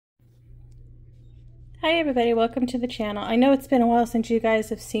Hi everybody, welcome to the channel. I know it's been a while since you guys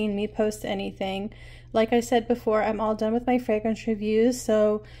have seen me post anything. Like I said before, I'm all done with my fragrance reviews,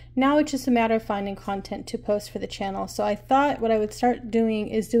 so now it's just a matter of finding content to post for the channel. So I thought what I would start doing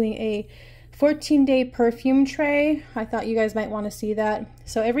is doing a 14-day perfume tray. I thought you guys might want to see that.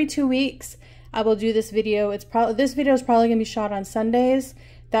 So every 2 weeks I will do this video. This video is probably going to be shot on Sundays.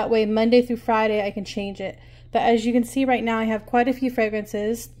 That way Monday through Friday I can change it. But as you can see right now, I have quite a few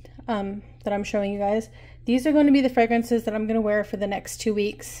fragrances that I'm showing you guys. These are going to be the fragrances that I'm going to wear for the next 2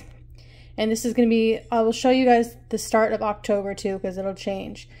 weeks. And this is going to be, I will show you guys the start of October too, because it'll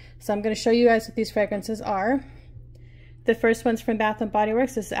change. So I'm going to show you guys what these fragrances are. The first one's from Bath & Body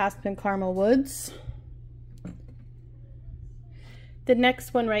Works. This is Aspen Caramel Woods. The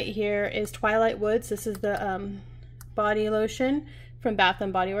next one right here is Twilight Woods. This is the body lotion from Bath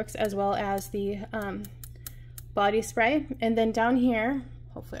 & Body Works, as well as the body spray. And then down here,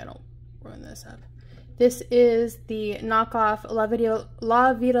 hopefully I don't ruin this up. This is the knockoff La Vida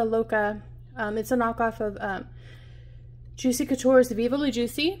Loca. It's a knockoff of Juicy Couture's Viva La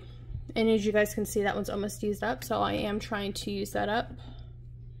Juicy. And as you guys can see, that one's almost used up, so I am trying to use that up.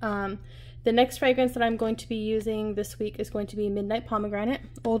 The next fragrance that I'm going to be using this week is going to be Midnight Pomegranate.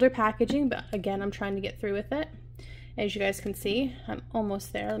 Older packaging, but again, I'm trying to get through with it. As you guys can see, I'm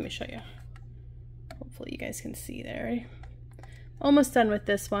almost there. Let me show you. Hopefully you guys can see there. Almost done with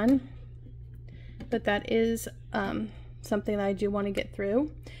this one, but that is something that I do want to get through.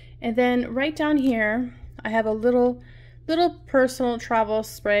 And then right down here, I have a little personal travel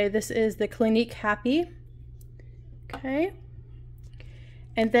spray. This is the Clinique Happy. Okay.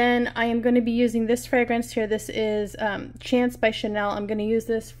 And then I am going to be using this fragrance here. This is Chance by Chanel. I'm going to use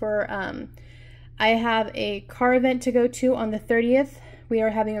this for, I have a car event to go to on the 30th. We are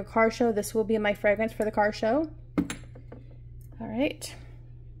having a car show. This will be my fragrance for the car show. All right.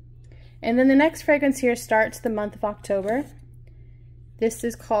 And then the next fragrance here starts the month of October. This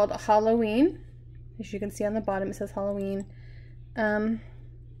is called Halloween. As you can see on the bottom, it says Halloween. But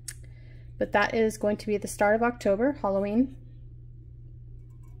that is going to be at the start of October, Halloween.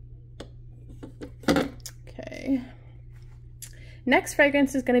 Okay. Next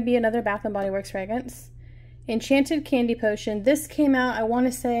fragrance is going to be another Bath & Body Works fragrance. Enchanted Candy Potion. This came out, I want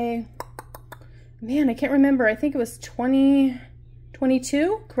to say, man, I can't remember. I think it was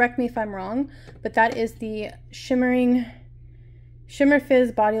 2022. Correct me if I'm wrong. But that is the Shimmer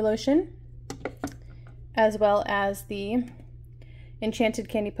Fizz Body Lotion, as well as the Enchanted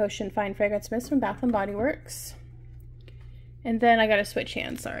Candy Potion Fine Fragrance Mist from Bath & Body Works. And then I gotta switch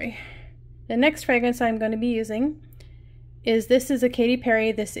hands, sorry. The next fragrance I'm going to be using is, this is a Katy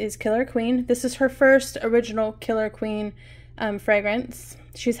Perry. This is Killer Queen. This is her first original Killer Queen fragrance.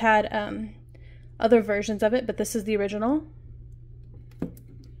 She's had other versions of it, but this is the original.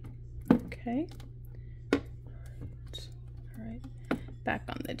 Okay. All right. Back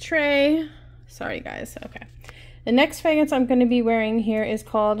on the tray. Sorry guys. Okay. The next fragrance I'm going to be wearing here is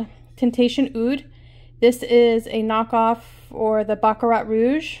called Temptation Oud. This is a knockoff, or the Baccarat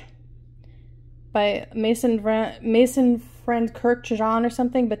Rouge by Mason Friend Kirk Jean or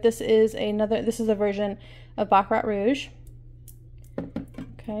something, but this is a version of Baccarat Rouge.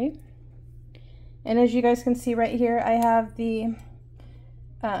 Okay. And as you guys can see right here, I have the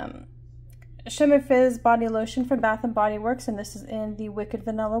Shimmer Fizz Body Lotion from Bath & Body Works, and this is in the Wicked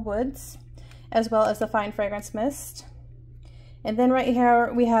Vanilla Woods, as well as the Fine Fragrance Mist. And then right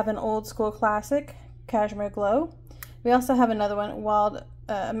here we have an old school classic, Cashmere Glow. We also have another one, Wild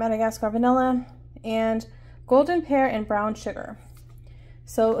Madagascar Vanilla, and Golden Pear and Brown Sugar.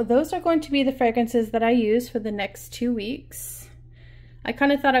 So those are going to be the fragrances that I use for the next 2 weeks. I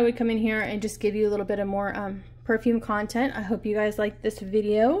kind of thought I would come in here and just give you a little bit of more perfume content. I hope you guys liked this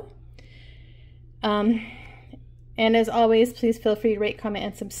video. And as always, please feel free to rate, comment,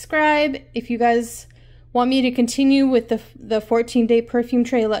 and subscribe. If you guys want me to continue with the 14-day perfume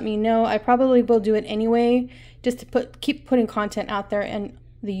tray, let me know. I probably will do it anyway, just to keep putting content out there in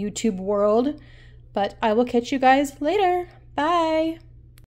the YouTube world. But I will catch you guys later. Bye.